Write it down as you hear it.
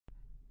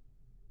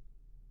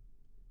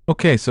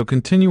Okay, so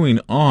continuing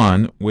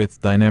on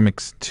with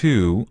Dynamics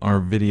 2, our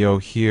video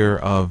here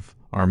of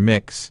our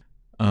mix,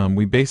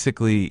 we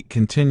basically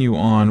continue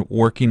on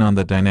working on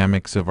the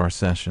dynamics of our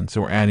session.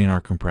 So we're adding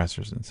our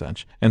compressors and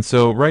such. And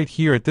so right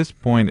here at this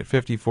point at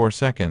 54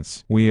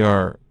 seconds, we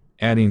are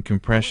adding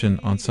compression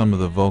on some of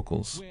the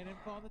vocals.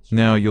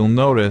 Now you'll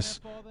notice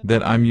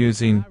that I'm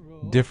using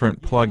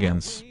different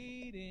plugins,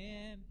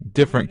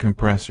 different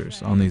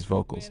compressors on these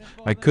vocals.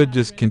 I could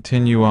just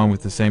continue on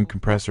with the same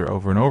compressor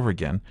over and over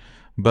again,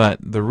 but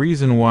the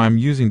reason why I'm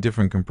using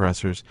different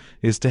compressors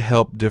is to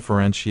help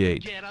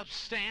differentiate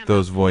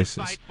those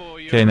voices.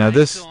 Okay, now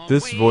this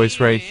voice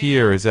right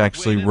here is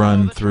actually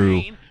run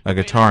through a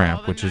guitar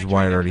amp, which is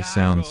why it already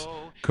sounds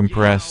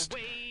compressed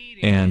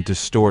and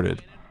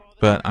distorted.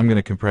 But I'm going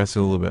to compress it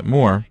a little bit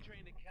more,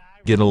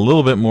 get a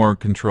little bit more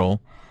control,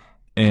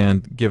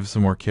 and give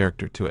some more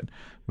character to it.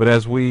 But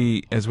as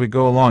we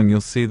go along,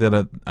 you'll see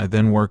that I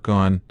then work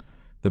on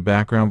the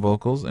background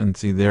vocals, and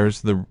see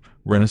there's the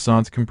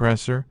Renaissance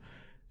compressor,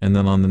 and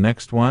then on the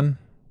next one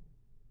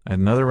I add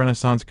another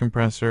Renaissance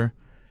compressor,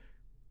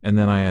 and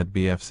then I add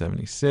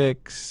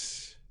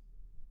BF76,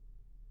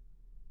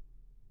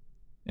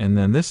 and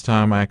then this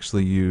time I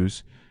actually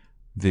use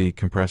the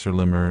compressor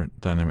limiter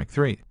Dynamic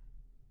 3.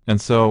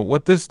 And so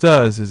what this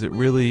does is it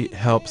really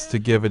helps to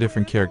give a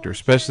different character,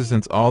 especially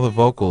since all the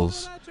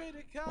vocals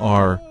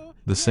are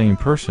the same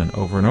person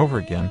over and over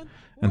again.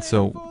 And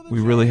so we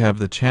really have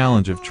the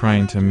challenge of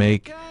trying to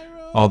make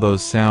all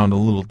those sound a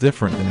little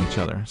different than each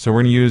other. So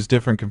we're going to use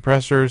different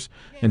compressors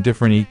and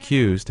different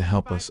EQs to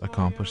help us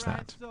accomplish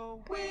that.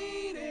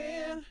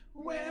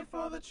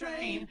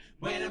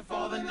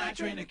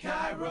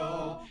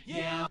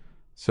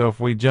 So if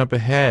we jump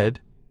ahead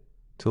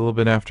to a little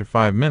bit after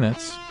 5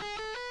 minutes,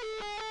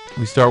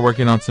 we start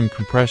working on some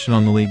compression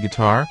on the lead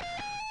guitar.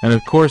 And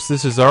of course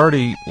this is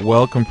already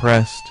well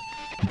compressed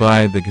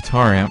by the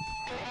guitar amp,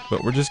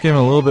 but we're just giving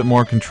a little bit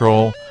more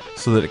control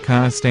so that it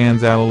kind of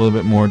stands out a little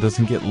bit more,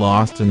 doesn't get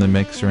lost in the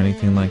mix or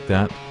anything like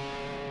that.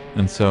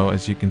 And so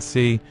as you can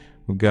see,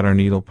 we've got our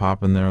needle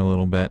popping there a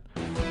little bit,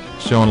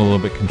 showing a little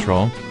bit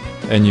control,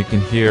 and you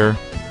can hear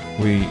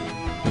we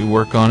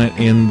work on it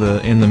in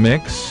the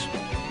mix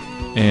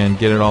and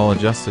get it all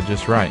adjusted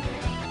just right.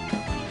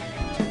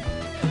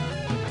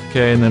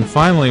 Okay, and then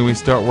finally we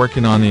start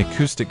working on the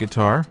acoustic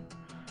guitar.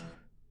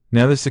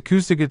 Now this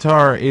acoustic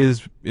guitar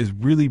is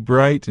really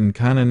bright and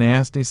kind of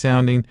nasty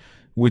sounding,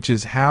 which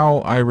is how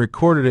I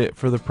recorded it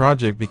for the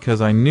project,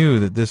 because I knew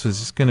that this was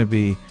just going to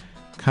be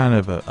kind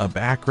of a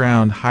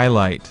background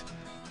highlight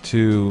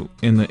to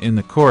in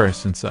the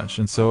chorus and such.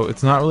 And so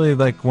it's not really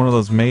like one of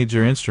those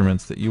major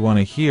instruments that you want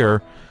to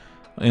hear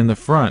in the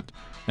front.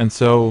 And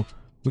so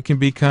we can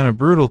be kind of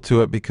brutal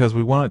to it because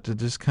we want it to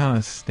just kind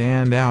of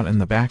stand out in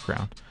the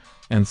background.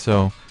 And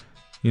so,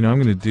 you know,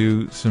 I'm going to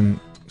do some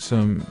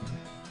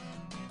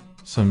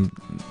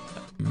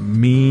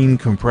mean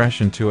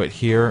compression to it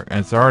here,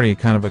 and it's already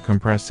kind of a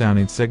compressed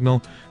sounding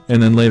signal,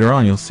 and then later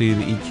on you'll see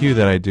the EQ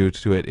that I do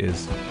to it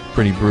is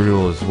pretty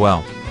brutal as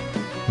well.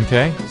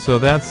 Okay, so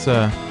that's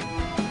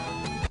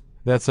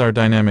our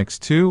Dynamics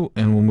 2,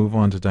 and we'll move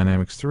on to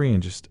Dynamics 3 in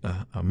just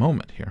a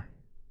moment here.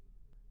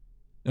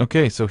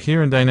 Okay, so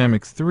here in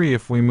Dynamics 3,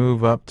 if we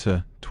move up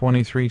to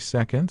 23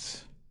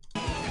 seconds,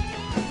 you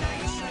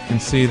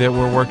can see that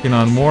we're working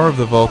on more of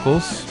the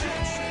vocals,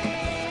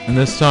 and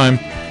this time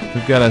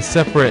we've got a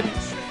separate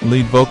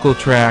lead vocal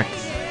track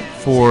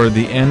for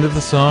the end of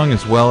the song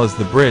as well as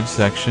the bridge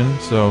section,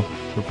 so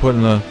we're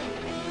putting a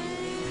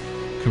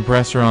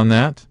compressor on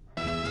that.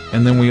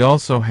 And then we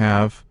also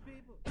have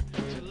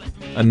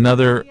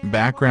another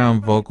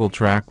background vocal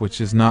track, which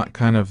is not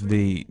kind of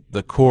the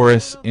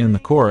chorus in the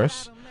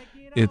chorus,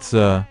 it's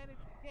a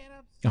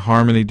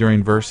harmony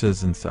during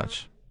verses and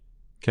such.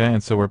 Okay,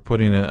 and so we're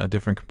putting a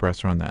different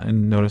compressor on that.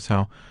 And notice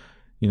how,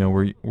 you know,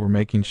 we're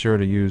making sure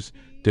to use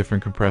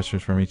different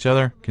compressors from each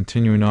other,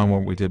 continuing on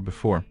what we did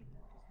before.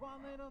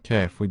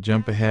 Okay, if we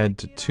jump ahead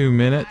to 2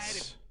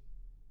 minutes,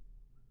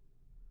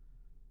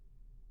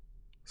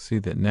 see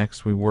that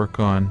next we work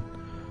on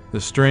the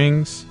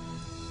strings.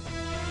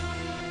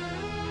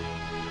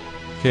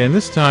 Okay, and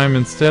this time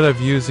instead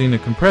of using a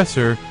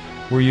compressor,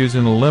 we're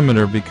using a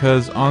limiter,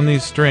 because on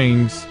these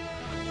strings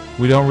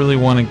we don't really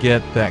want to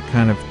get that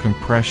kind of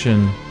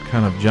compression,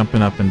 kind of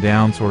jumping up and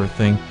down sort of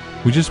thing.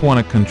 We just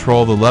want to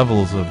control the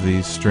levels of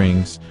these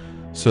strings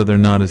so they're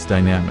not as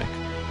dynamic,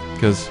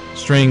 because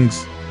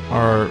strings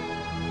are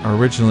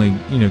originally,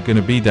 you know, going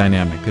to be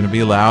dynamic, going to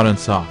be loud and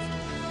soft,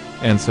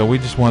 and so we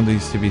just want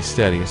these to be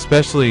steady,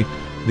 especially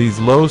these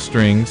low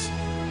strings.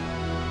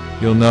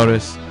 You'll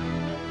notice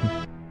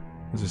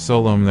there's a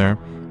solo in there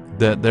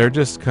that they're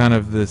just kind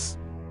of this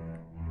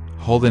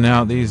holding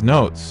out these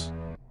notes,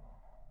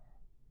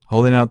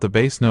 holding out the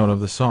bass note of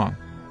the song,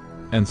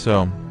 and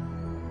so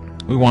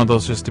we want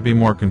those just to be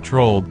more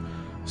controlled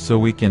so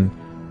we can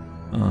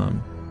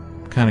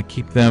kind of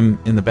keep them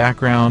in the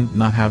background,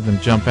 not have them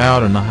jump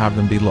out or not have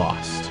them be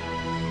lost.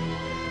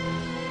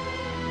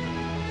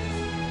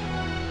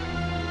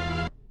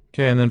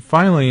 Okay, and then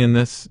finally in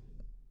this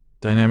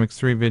Dynamics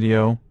 3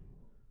 video,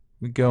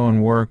 we go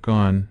and work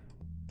on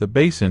the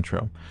bass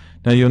intro.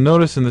 Now you'll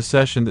notice in the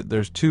session that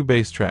there's two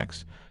bass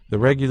tracks, the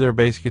regular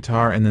bass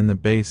guitar and then the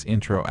bass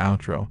intro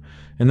outro.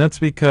 And that's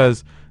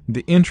because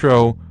the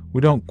intro,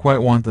 we don't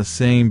quite want the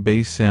same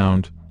bass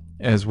sound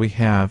as we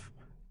have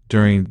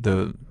during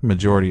the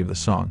majority of the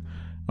song.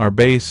 Our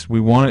bass, we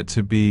want it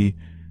to be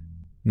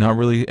not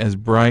really as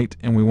bright,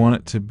 and we want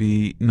it to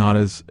be not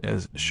as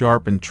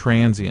sharp and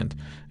transient.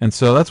 And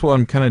so that's what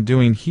I'm kind of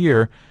doing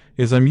here,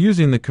 is I'm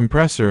using the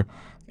compressor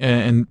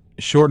and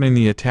shortening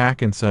the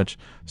attack and such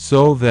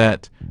so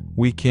that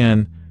we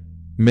can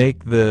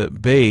make the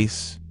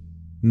bass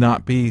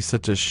not be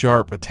such a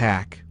sharp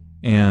attack,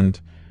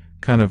 and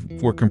kind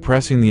of we're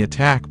compressing the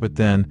attack but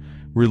then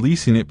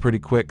releasing it pretty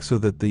quick so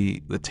that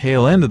the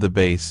tail end of the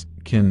bass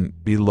can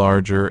be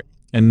larger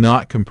and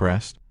not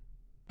compressed,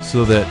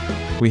 so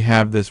that we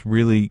have this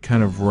really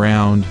kind of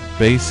round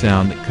bass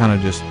sound that kind of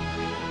just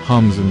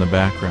hums in the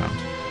background.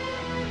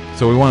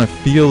 So we want to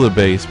feel the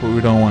bass, but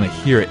we don't want to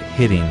hear it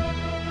hitting.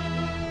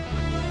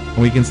 And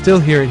we can still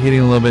hear it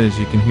hitting a little bit, as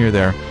you can hear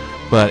there,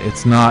 but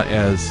it's not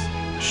as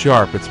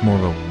sharp. It's more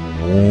of a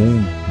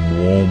whoom,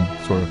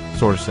 whoom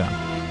sort of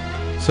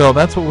sound. So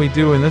that's what we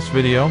do in this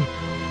video.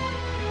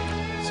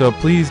 So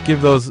please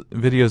give those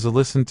videos a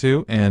listen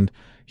to and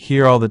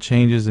hear all the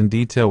changes in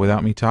detail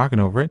without me talking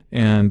over it,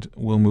 and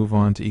we'll move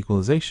on to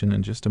equalization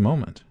in just a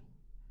moment.